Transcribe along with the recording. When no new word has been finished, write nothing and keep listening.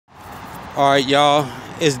All right, y'all.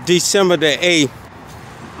 It's December the 8th.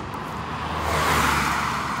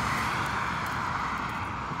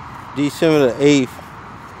 December the 8th.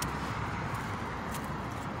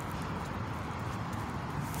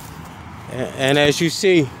 And as you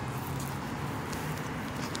see,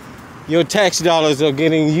 your tax dollars are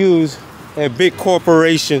getting used at big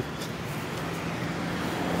corporations.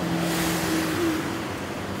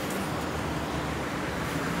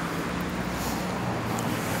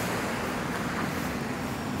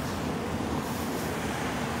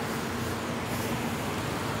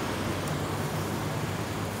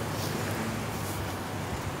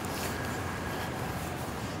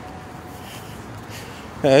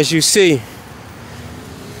 As you see,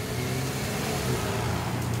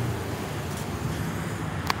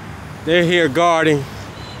 they're here guarding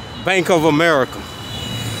Bank of America.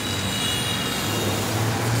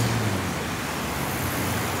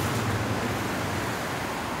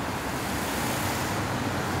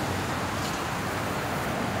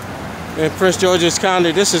 In Prince George's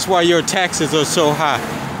County, this is why your taxes are so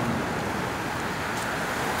high.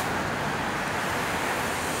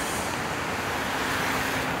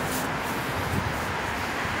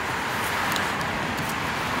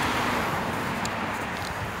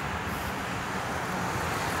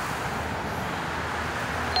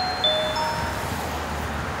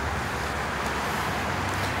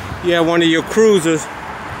 You have one of your cruisers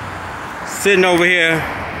sitting over here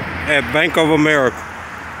at Bank of America,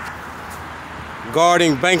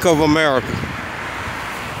 guarding Bank of America.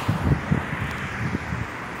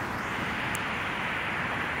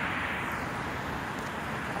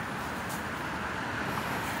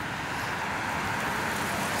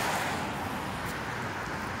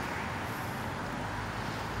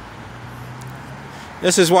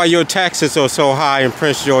 This is why your taxes are so high in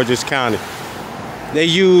Prince George's County. They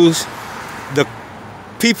use the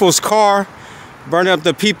people's car, burn up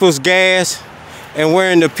the people's gas, and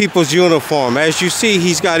wearing the people's uniform. As you see,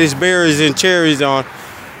 he's got his berries and cherries on,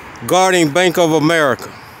 guarding Bank of America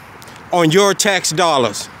on your tax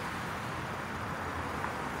dollars.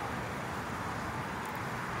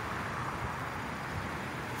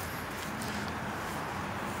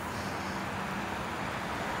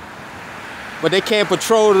 But they can't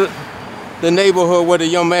patrol the neighborhood where the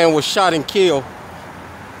young man was shot and killed.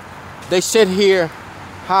 They sit here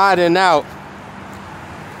hiding out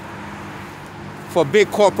for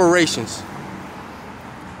big corporations.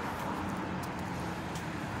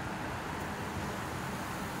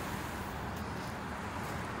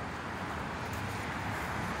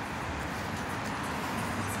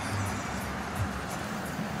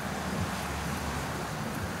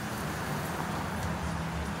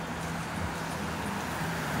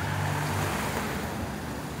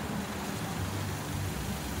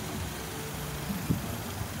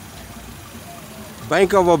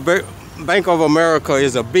 Bank of America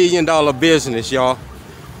is a billion-dollar business, y'all,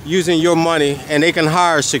 using your money, and they can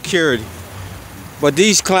hire security. But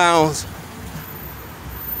these clowns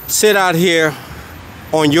sit out here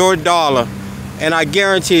on your dollar, and I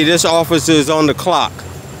guarantee this officer is on the clock.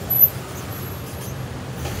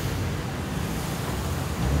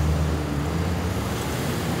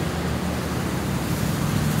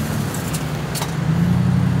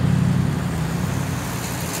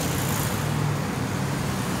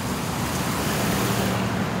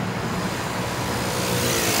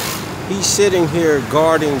 He's sitting here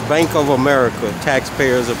guarding Bank of America,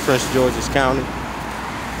 taxpayers of Prince George's County.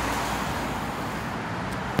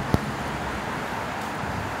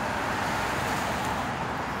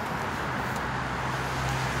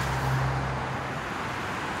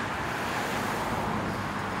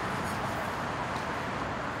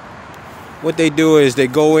 What they do is they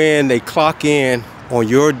go in, they clock in on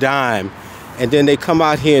your dime, and then they come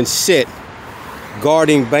out here and sit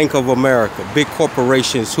guarding Bank of America, big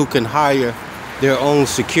corporations who can hire their own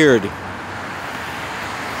security.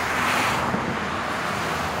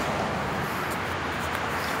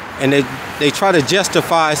 And they try to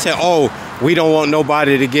justify, say, oh, we don't want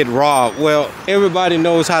nobody to get robbed. Well, everybody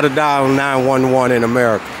knows how to dial 911 in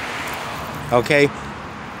America, okay?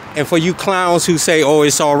 And for you clowns who say, oh,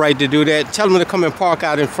 it's all right to do that, tell them to come and park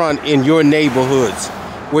out in front in your neighborhoods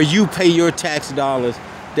where you pay your tax dollars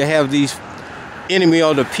to have these enemy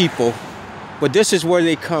of the people. But this is where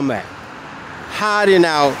they come at, hiding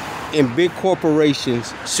out in big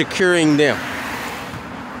corporations, securing them.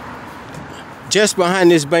 Just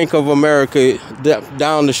behind this Bank of America,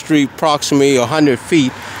 down the street, approximately 100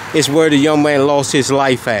 feet, is where the young man lost his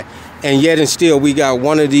life at. And yet and still, we got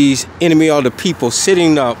one of these enemy of the people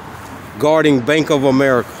sitting up, guarding Bank of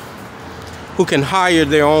America, who can hire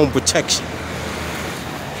their own protection.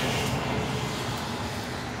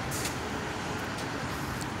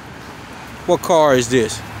 What car is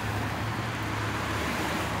this?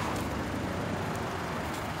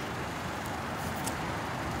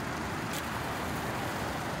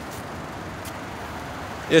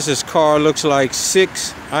 This car looks like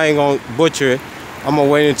 6. I ain't gonna butcher it. I'm gonna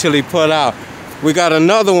wait until he pull out. We got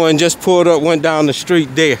another one just pulled up, went down the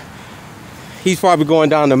street there. He's probably going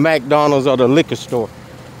down to McDonald's or the liquor store.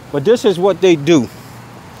 But this is what they do.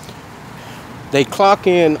 They clock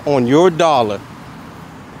in on your dollar,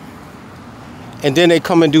 and then they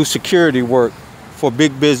come and do security work for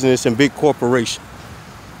big business and big corporations.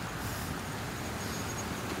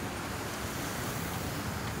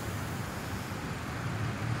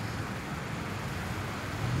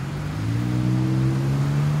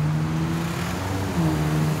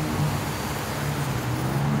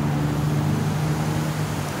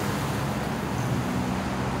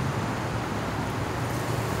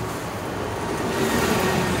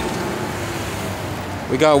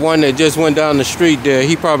 We got one that just went down the street there.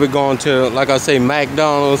 He probably going to, like I say,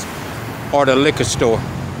 McDonald's or the liquor store.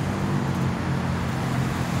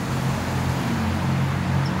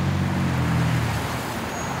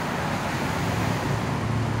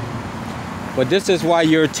 But this is why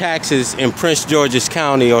your taxes in Prince George's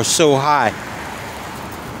County are so high.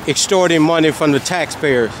 Extorting money from the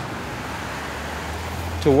taxpayers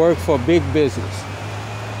to work for big business.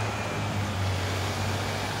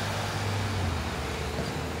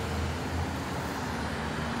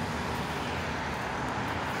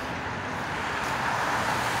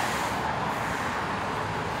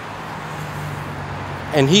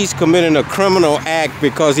 And he's committing a criminal act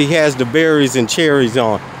because he has the berries and cherries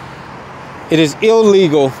on. It is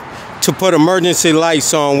illegal to put emergency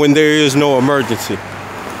lights on when there is no emergency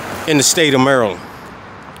in the state of Maryland.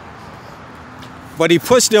 But he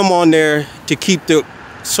puts them on there to keep the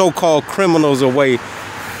so-called criminals away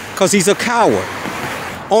because he's a coward.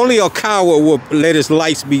 Only a coward will let his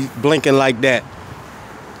lights be blinking like that.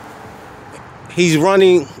 He's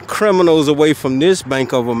running criminals away from this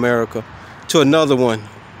Bank of America to another one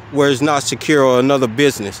where it's not secure, or another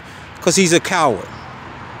business, because he's a coward.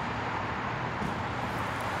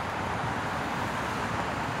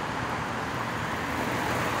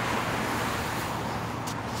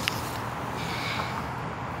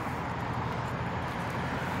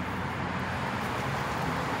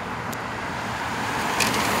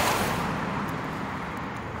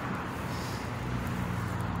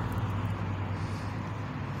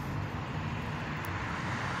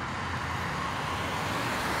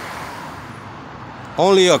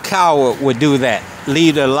 Only a coward would do that,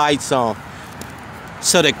 leave the lights on,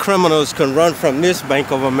 so that criminals can run from this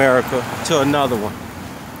Bank of America to another one.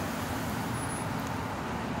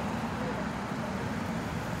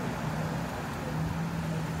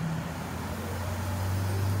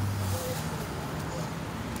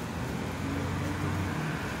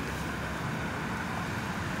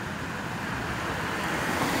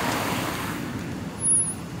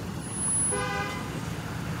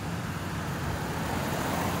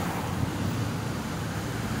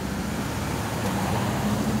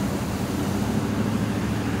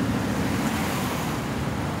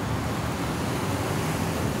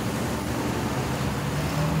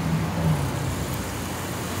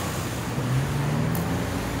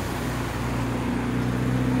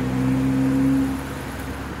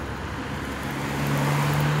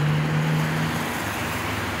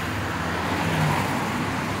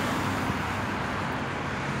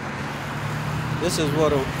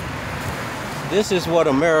 This is what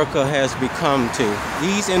America has become to.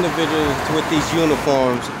 These individuals with these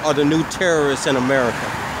uniforms are the new terrorists in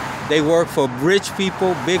America. They work for rich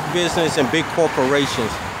people, big business, and big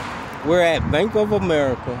corporations. We're at Bank of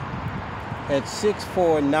America at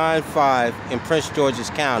 6495 in Prince George's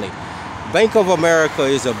County. Bank of America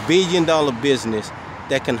is a billion-dollar business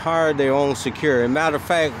that can hire their own security. Matter of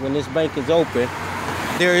fact, when this bank is open,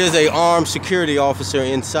 there is an armed security officer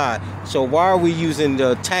inside. So why are we using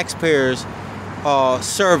the taxpayers'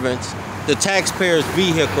 servants, the taxpayers'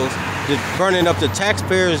 vehicles, burning up the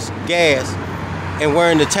taxpayers' gas and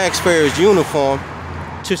wearing the taxpayers' uniform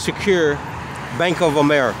to secure Bank of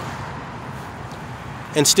America?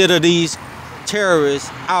 Instead of these terrorists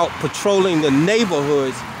out patrolling the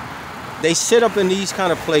neighborhoods, they sit up in these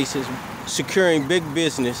kind of places securing big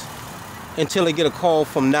business until they get a call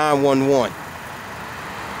from 911.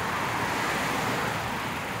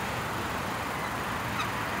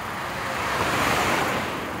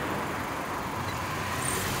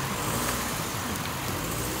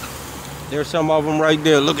 There's some of them right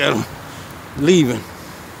there. Look at them leaving.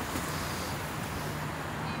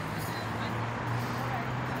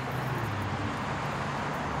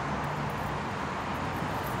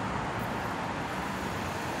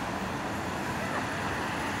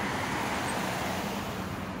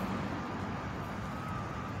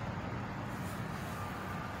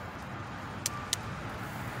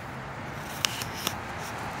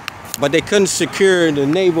 but they couldn't secure the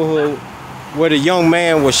neighborhood where the young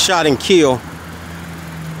man was shot and killed.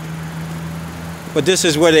 But this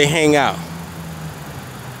is where they hang out.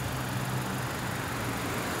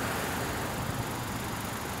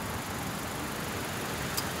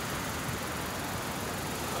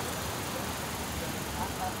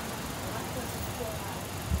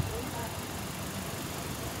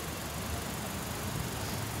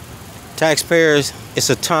 Taxpayers, it's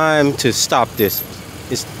a time to stop this.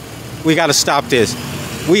 We got to stop this.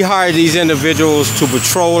 We hired these individuals to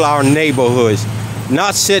patrol our neighborhoods,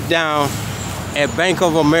 not sit down at Bank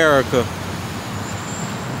of America,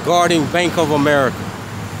 guarding Bank of America.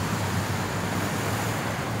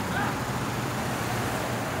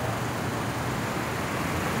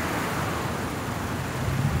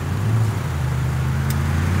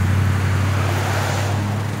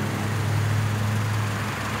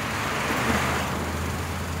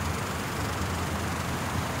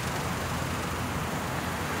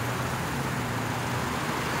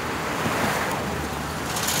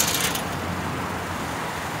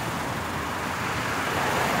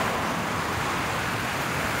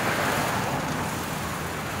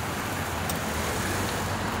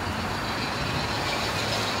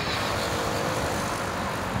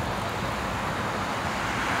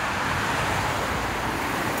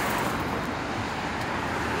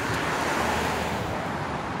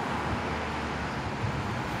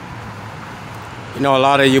 You know, a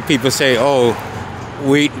lot of you people say, "Oh,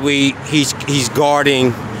 he's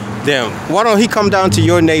guarding them." Why don't he come down to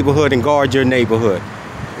your neighborhood and guard your neighborhood?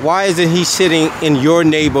 Why isn't he sitting in your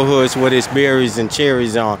neighborhoods with his berries and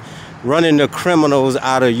cherries on, running the criminals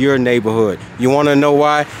out of your neighborhood? You want to know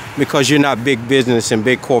why? Because you're not big business and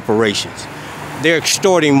big corporations. They're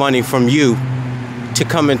extorting money from you to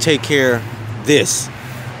come and take care of this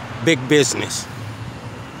big business.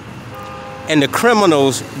 And the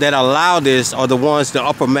criminals that allow this are the ones, the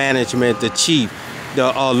upper management, the chief,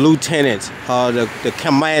 the lieutenants, the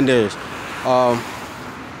commanders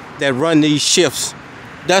that run these shifts.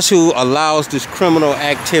 That's who allows this criminal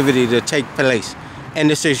activity to take place. And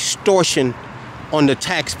this extortion on the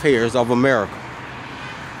taxpayers of America.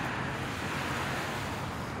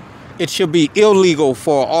 It should be illegal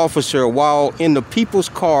for an officer while in the people's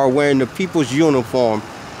car wearing the people's uniform,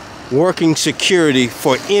 working security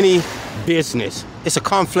for any business. It's a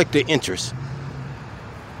conflict of interest.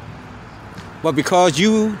 But because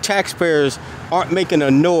you taxpayers aren't making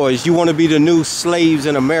a noise, you want to be the new slaves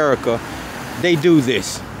in America, they do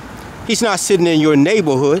this. He's not sitting in your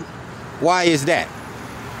neighborhood. Why is that?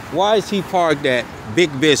 Why is he parked at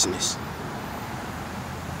big business?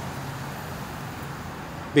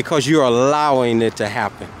 Because you're allowing it to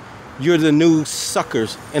happen. You're the new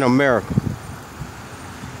suckers in America.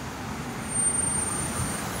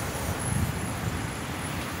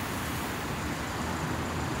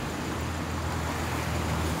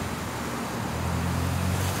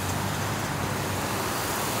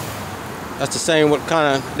 That's the same what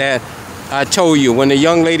kind of that I told you when the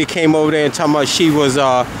young lady came over there and talking about she was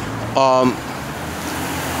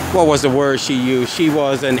what was the word she used? She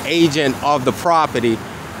was an agent of the property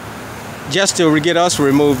just to get us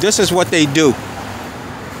removed. This is what they do.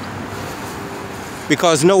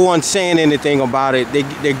 Because no one's saying anything about it.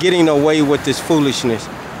 They're getting away with this foolishness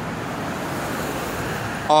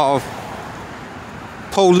of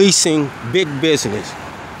policing big business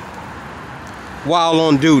while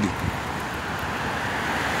on duty.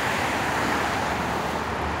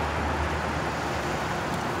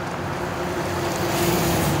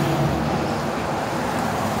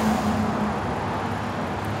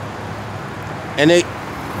 And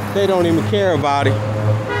they don't even care about it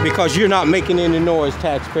because you're not making any noise,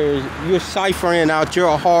 taxpayers. You're ciphering out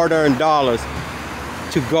your hard-earned dollars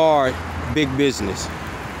to guard big business.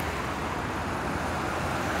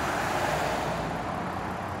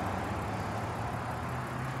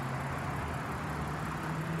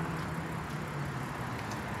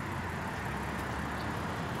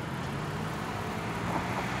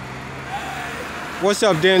 What's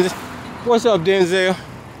up, Denzel? What's up, Denzel?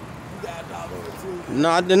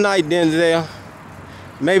 Not tonight, Denzel.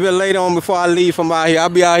 Maybe later on before I leave from out here. I'll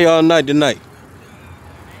be out here all night tonight.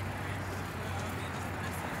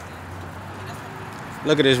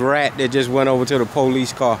 Look at this rat that just went over to the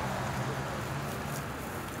police car.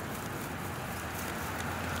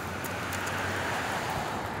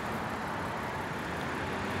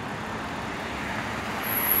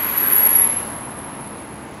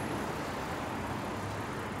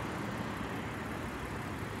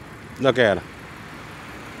 Look at her.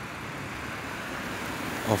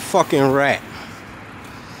 A fucking rat.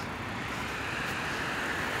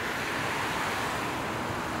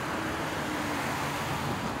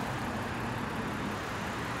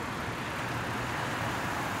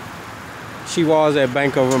 She was at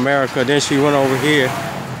Bank of America, then she went over here,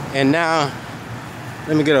 and now,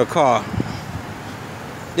 let me get her car.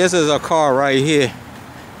 This is her car right here.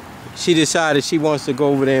 She decided she wants to go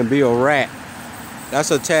over there and be a rat.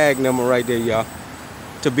 That's a tag number right there, y'all.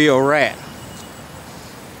 To be a rat.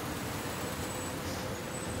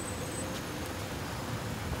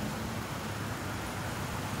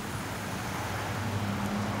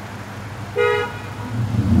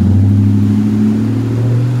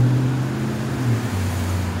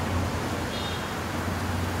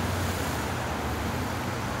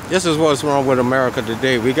 This is what's wrong with America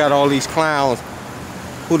today. We got all these clowns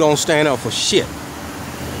who don't stand up for shit,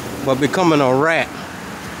 but becoming a rat.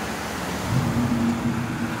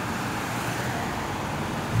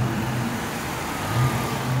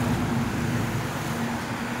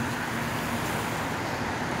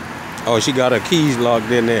 Oh, she got her keys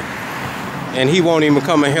locked in there. And he won't even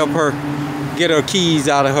come and help her get her keys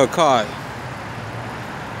out of her car.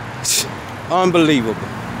 Unbelievable.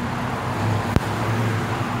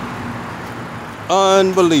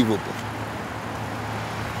 Unbelievable.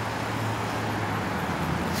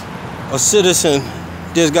 A citizen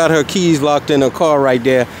just got her keys locked in her car right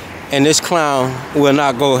there, and this clown will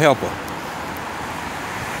not go help her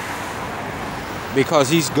because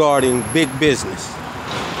he's guarding big business.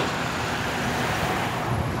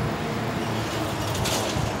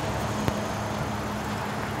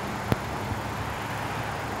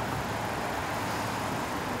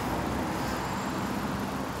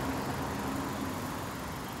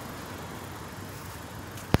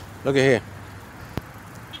 Look at here.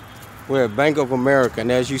 We're at Bank of America,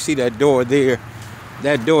 and as you see that door there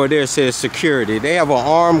says security. They have an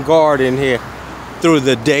armed guard in here through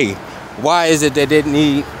the day. Why is it that they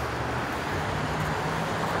need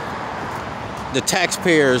the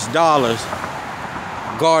taxpayers' dollars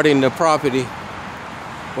guarding the property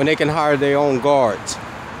when they can hire their own guards?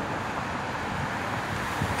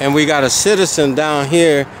 And we got a citizen down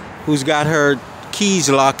here who's got her keys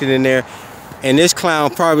locked in there. And this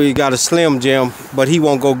clown probably got a Slim Jim, but he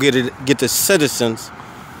won't go get the citizens,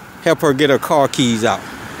 help her get her car keys out.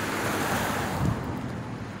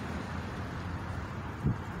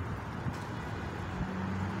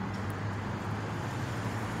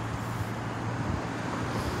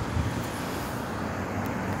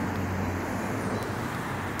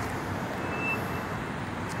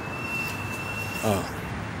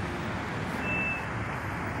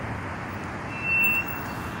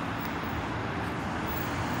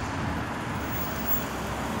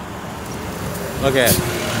 Look at it.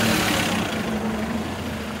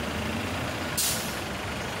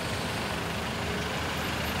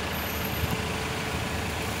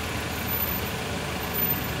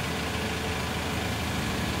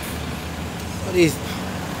 What is...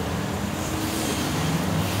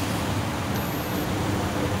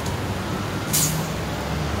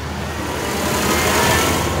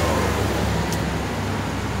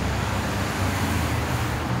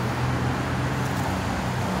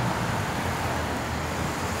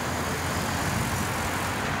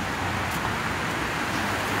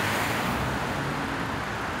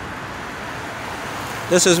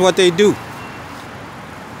 This is what they do.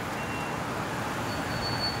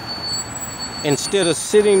 Instead of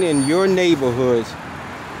sitting in your neighborhoods,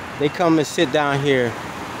 they come and sit down here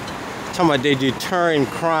talking about they deterring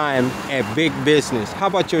crime at big business. How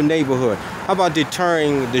about your neighborhood? How about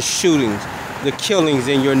deterring the shootings, the killings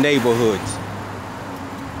in your neighborhoods?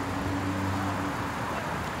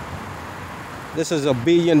 This is a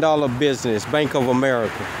billion-dollar business, Bank of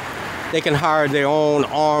America. They can hire their own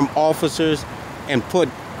armed officers and put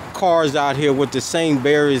cars out here with the same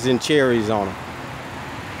berries and cherries on them.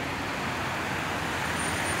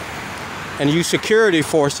 And you security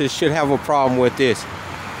forces should have a problem with this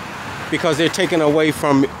because they're taking away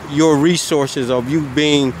from your resources of you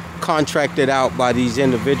being contracted out by these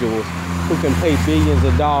individuals who can pay billions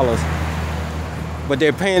of dollars. But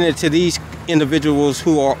they're paying it to these individuals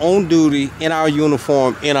who are on duty in our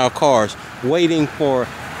uniform, in our cars, waiting for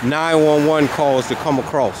 911 calls to come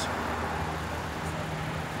across.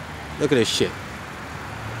 Look at this shit.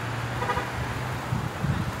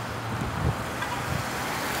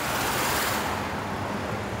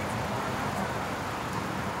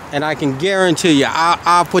 And I can guarantee you,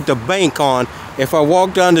 I'll put the bank on, if I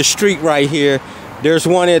walk down the street right here, there's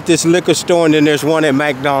one at this liquor store and then there's one at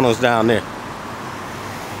McDonald's down there.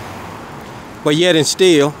 But yet and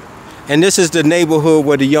still, and this is the neighborhood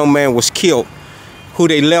where the young man was killed, who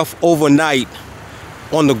they left overnight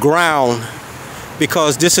on the ground.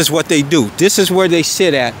 Because this is what they do. This is where they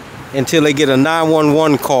sit at until they get a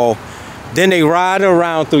 911 call. Then they ride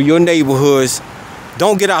around through your neighborhoods.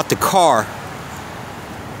 Don't get out the car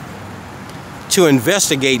to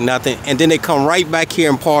investigate nothing, and then they come right back here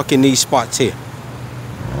and park in these spots here.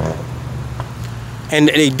 And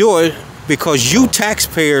they do it because you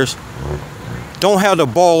taxpayers don't have the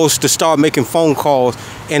balls to start making phone calls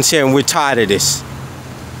and saying, we're tired of this.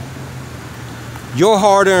 Your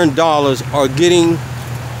hard-earned dollars are getting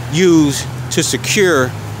used to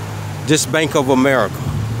secure this Bank of America.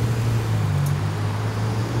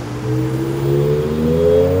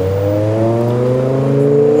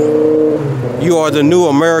 You are the new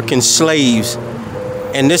American slaves,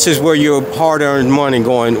 and this is where your hard-earned money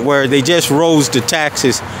going, where they just rose the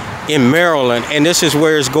taxes in Maryland, and this is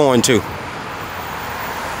where it's going to.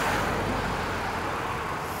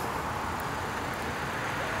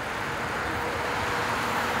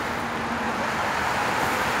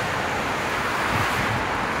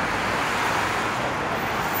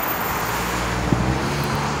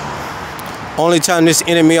 Only time this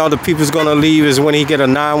enemy of the people is going to leave is when he get a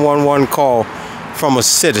 911 call from a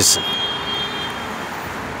citizen.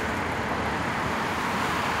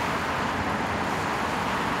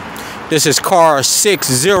 This is car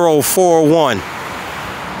 6041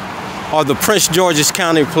 of the Prince George's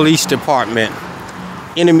County Police Department.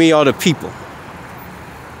 Enemy of the people.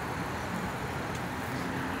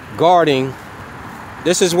 Guarding.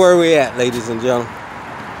 This is where we're at, ladies and gentlemen.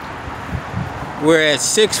 We're at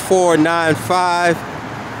 6495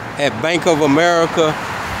 at Bank of America,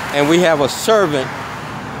 and we have a servant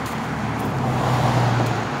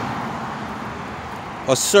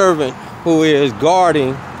who is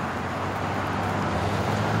guarding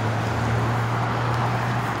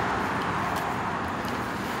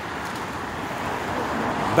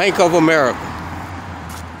Bank of America.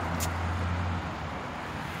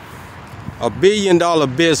 $1 billion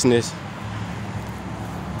business.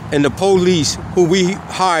 And the police who we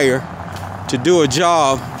hire to do a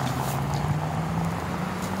job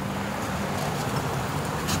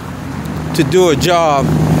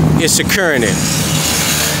is securing it.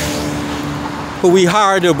 Who we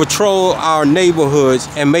hire to patrol our neighborhoods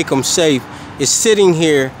and make them safe is sitting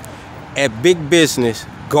here at big business,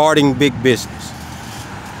 guarding big business.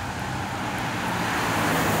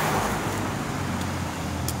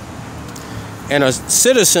 And a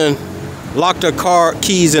citizen locked her car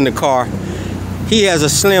keys in the car. He has a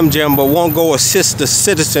Slim Jim but won't go assist the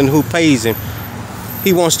citizen who pays him.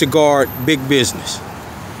 He wants to guard big business.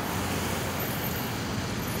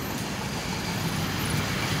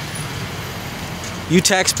 You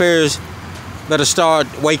taxpayers better start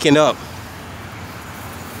waking up.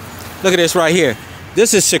 Look at this right here.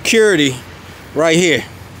 This is security right here.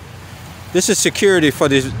 This is security for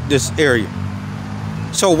this area.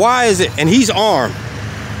 So why is it, and he's armed.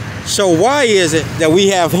 So why is it that we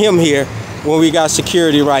have him here when we got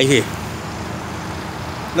security right here?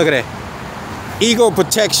 Look at that. Eagle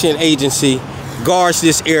Protection Agency guards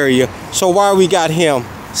this area. So why we got him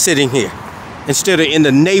sitting here instead of in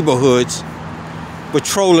the neighborhoods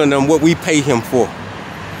patrolling them what we pay him for?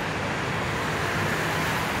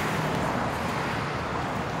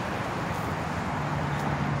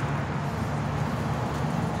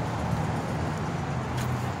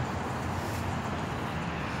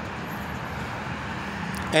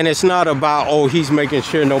 And it's not about, oh, he's making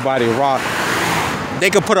sure nobody robbed. They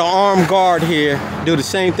could put an armed guard here, do the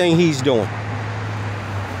same thing he's doing.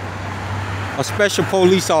 A special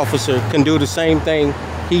police officer can do the same thing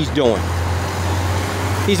he's doing.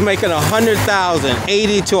 He's making $100,000,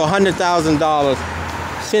 $80,000 to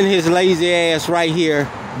 $100,000, send his lazy ass right here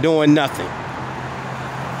doing nothing.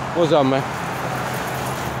 What's up, man?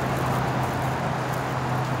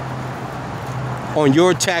 On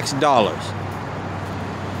your tax dollars.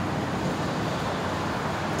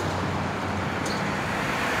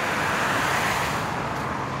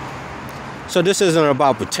 So this isn't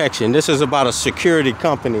about protection. This is about a security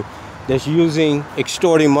company that's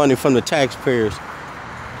extorting money from the taxpayers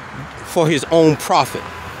for his own profit.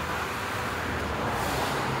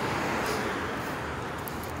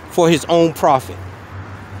 For his own profit.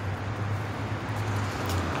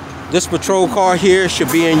 This patrol car here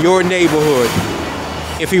should be in your neighborhood.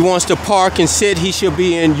 If he wants to park and sit, he should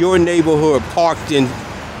be in your neighborhood, parked in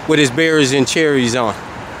with his berries and cherries on.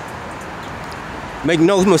 Make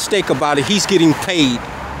no mistake about it, he's getting paid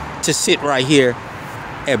to sit right here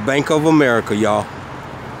at Bank of America, y'all.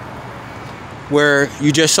 Where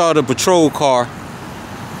you just saw the patrol car,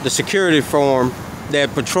 the security firm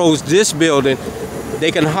that patrols this building,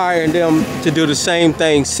 they can hire them to do the same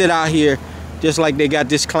thing, sit out here, just like they got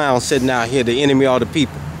this clown sitting out here, the enemy of the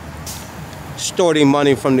people, extorting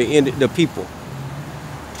money from the people.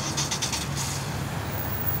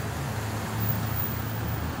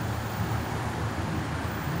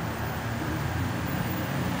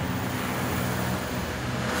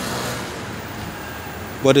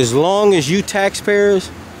 But as long as you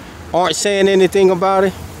taxpayers aren't saying anything about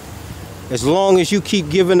it, as long as you keep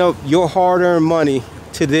giving up your hard-earned money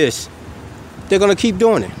to this, they're going to keep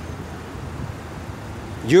doing it.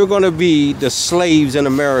 You're going to be the slaves in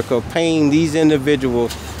America paying these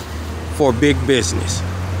individuals for big business.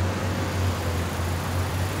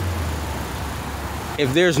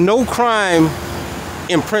 If there's no crime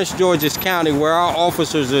in Prince George's County where our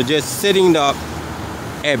officers are just sitting up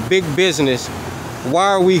at big business, why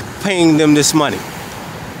are we paying them this money?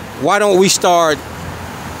 Why don't we start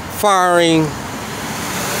firing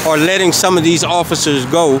or letting some of these officers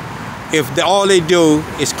go if all they do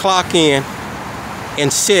is clock in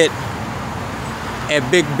and sit at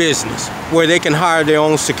big business where they can hire their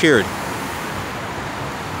own security?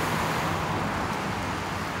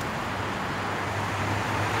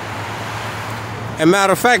 As a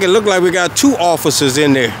matter of fact, it looked like we got 2 officers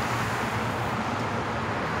in there.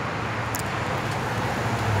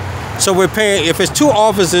 So we're paying, if it's 2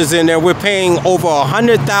 officers in there, we're paying over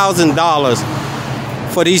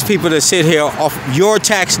 $100,000 for these people to sit here off your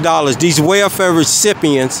tax dollars. These welfare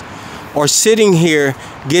recipients are sitting here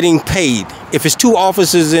getting paid. If it's 2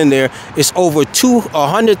 officers in there, it's over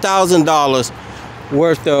 $100,000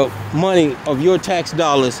 worth of money of your tax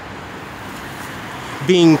dollars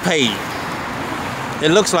being paid. It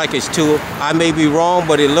looks like it's 2. I may be wrong,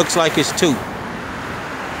 but it looks like it's 2.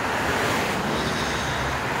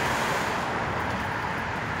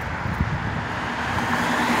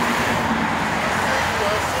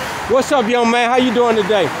 What's up, young man? How you doing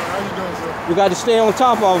today? How you doing, sir? We got to stay on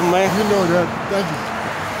top of them, man. You know that. Thank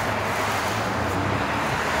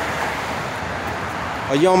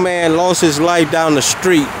you. A young man lost his life down the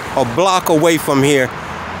street, a block away from here.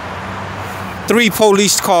 3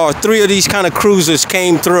 police cars, 3 of these kind of cruisers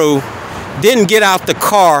came through, didn't get out the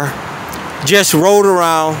car, just rode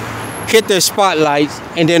around, hit their spotlights,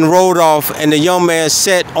 and then rode off. And the young man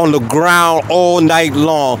sat on the ground all night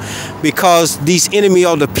long because these enemy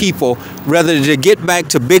of the people, rather to get back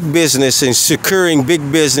to big business and securing big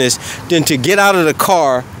business than to get out of the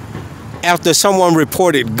car after someone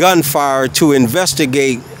reported gunfire to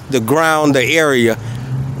investigate the ground, the area.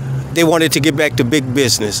 They wanted to get back to big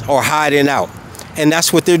business or hiding out. And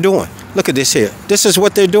that's what they're doing. Look at this here. This is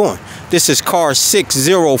what they're doing. This is car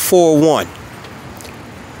 6041.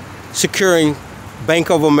 Securing Bank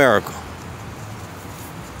of America.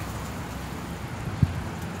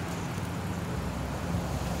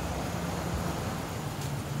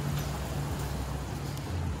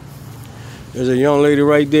 There's a young lady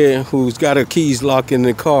right there who's got her keys locked in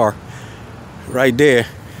the car. Right there.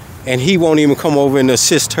 And he won't even come over and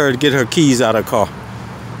assist her to get her keys out of the car.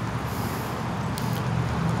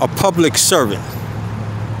 A public servant.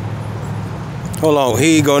 Hold on,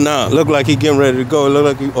 here you go now. Look like he getting ready to go. Look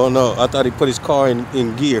like he, oh no, I thought he put his car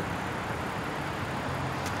in gear.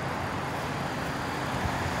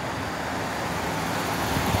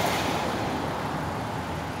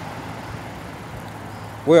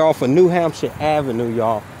 We're off of New Hampshire Avenue,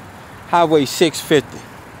 y'all. Highway 650.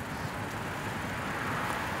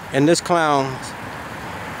 And this clown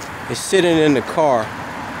is sitting in the car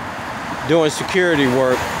doing security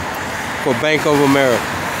work for Bank of America.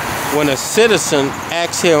 When a citizen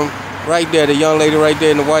asks him, right there, the young lady right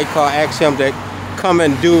there in the white car asks him to come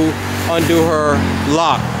and undo her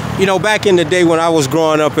lock. You know, back in the day when I was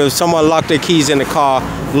growing up, if someone locked their keys in the car,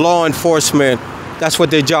 law enforcement, that's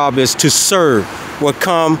what their job is, to serve, would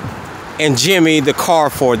come and jimmy the car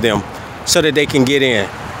for them so that they can get in.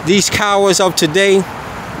 These cowards of today,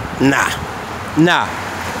 nah.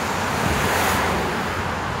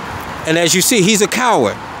 And as you see, he's a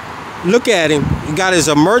coward. Look at him. He got his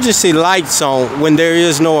emergency lights on when there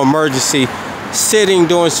is no emergency, sitting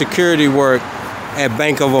doing security work at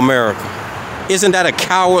Bank of America. Isn't that a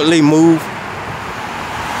cowardly move?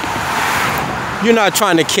 You're not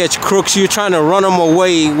trying to catch crooks. You're trying to run them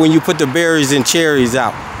away when you put the berries and cherries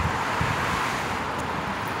out.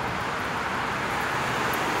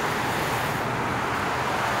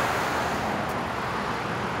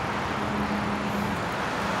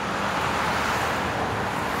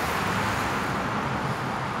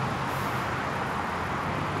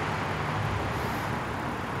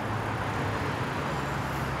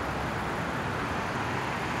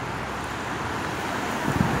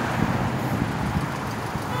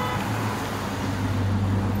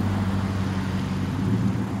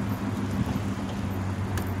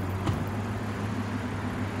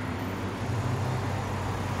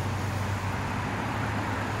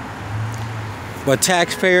 But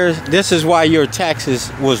taxpayers, this is why your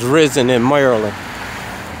taxes was risen in Maryland.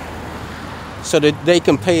 So that they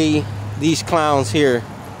can pay these clowns here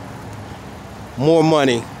more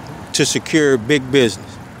money to secure big business.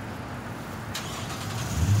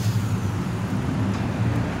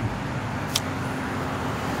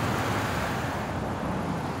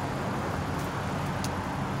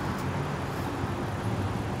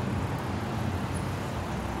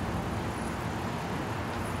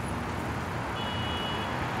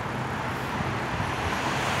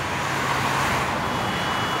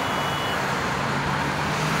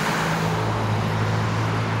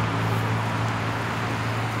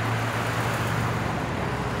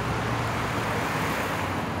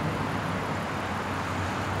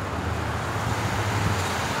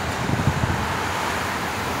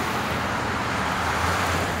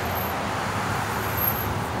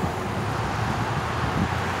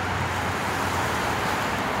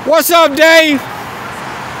 What's up, Dave?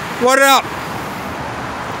 What up?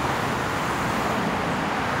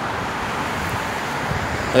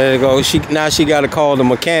 There you go. Now she got to call the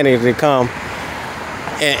mechanic to come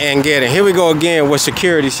and get it. Here we go again with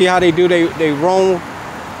security. See how they do? They roam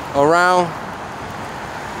around.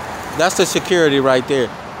 That's the security right there.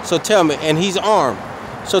 So tell me, and he's armed.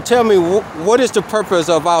 So tell me, what is the purpose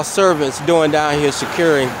of our servants doing down here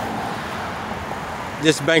securing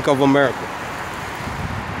this Bank of America?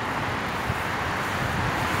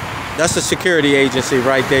 That's the security agency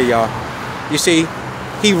right there, y'all. You see,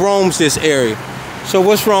 he roams this area. So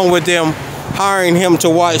what's wrong with them hiring him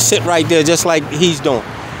to sit right there just like he's doing?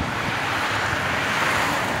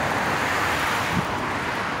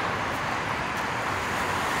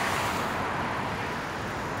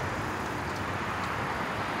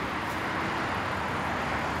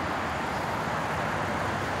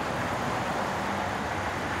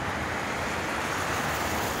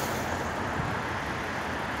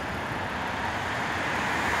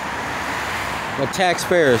 But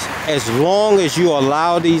taxpayers, as long as you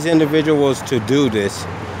allow these individuals to do this,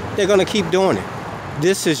 they're going to keep doing it.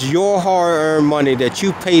 This is your hard-earned money that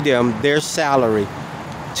you pay them their salary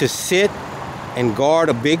to sit and guard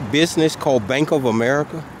a big business called Bank of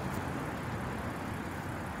America.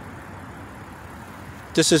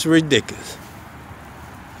 This is ridiculous.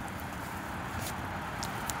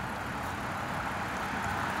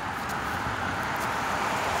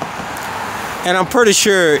 And I'm pretty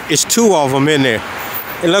sure it's two of them in there.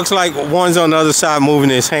 It looks like one's on the other side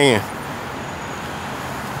moving his hand.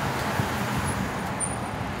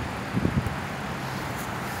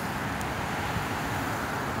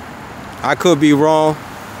 I could be wrong.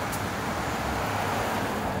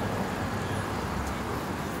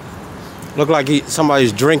 Look like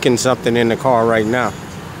somebody's drinking something in the car right now.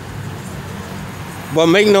 But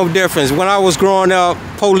make no difference. When I was growing up,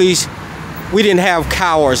 police, we didn't have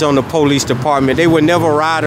cowards on the police department. They would never ride